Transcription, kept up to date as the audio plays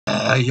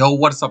Yo,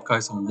 what's up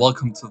guys, and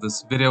welcome to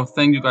this video.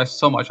 Thank you guys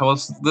so much.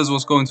 This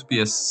was going to be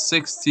a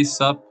 60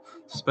 sub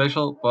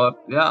special,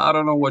 but yeah, I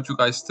don't know what you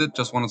guys did.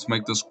 Just wanted to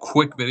make this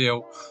quick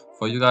video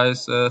for you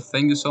guys.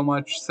 Thank you so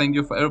much. Thank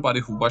you for everybody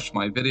who watched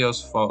my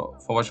videos, for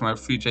watching my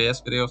free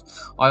JS videos.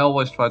 I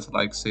always try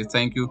to say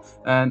thank you.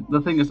 And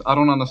the thing is, I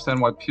don't understand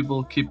why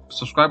people keep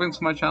subscribing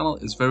to my channel.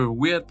 It's very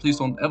weird. Please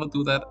don't ever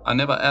do that. I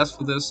never asked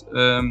for this.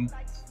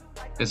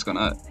 It's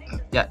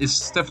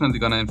definitely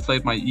gonna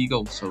inflate my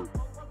ego,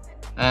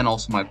 and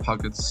also my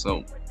pockets,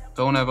 so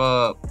don't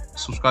ever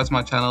subscribe to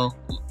my channel,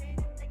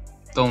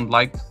 don't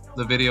like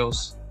the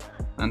videos,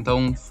 and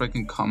don't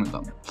freaking comment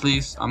on it,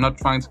 please. I'm not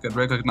trying to get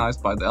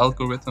recognized by the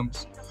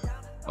algorithms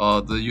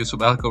or the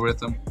YouTube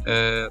algorithm.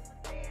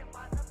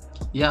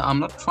 I'm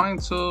not trying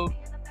to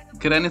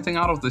get anything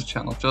out of this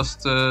channel.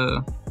 Just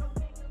don't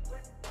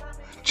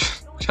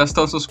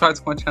subscribe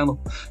to my channel.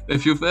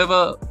 If you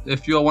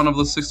are one of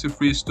the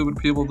 63 stupid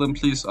people, then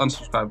please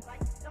unsubscribe.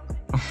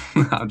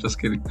 I'm just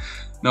kidding.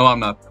 No,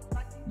 I'm not.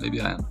 Maybe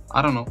I am.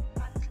 I don't know.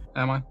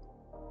 Am I?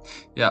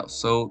 Yeah,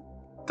 so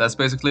that's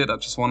basically it. I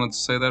just wanted to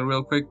say that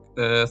real quick.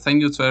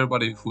 Thank you to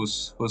everybody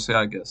who's here,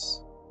 I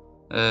guess.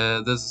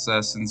 This is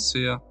a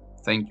sincere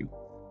thank you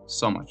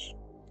so much.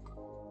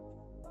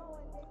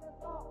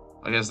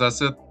 I guess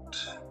that's it.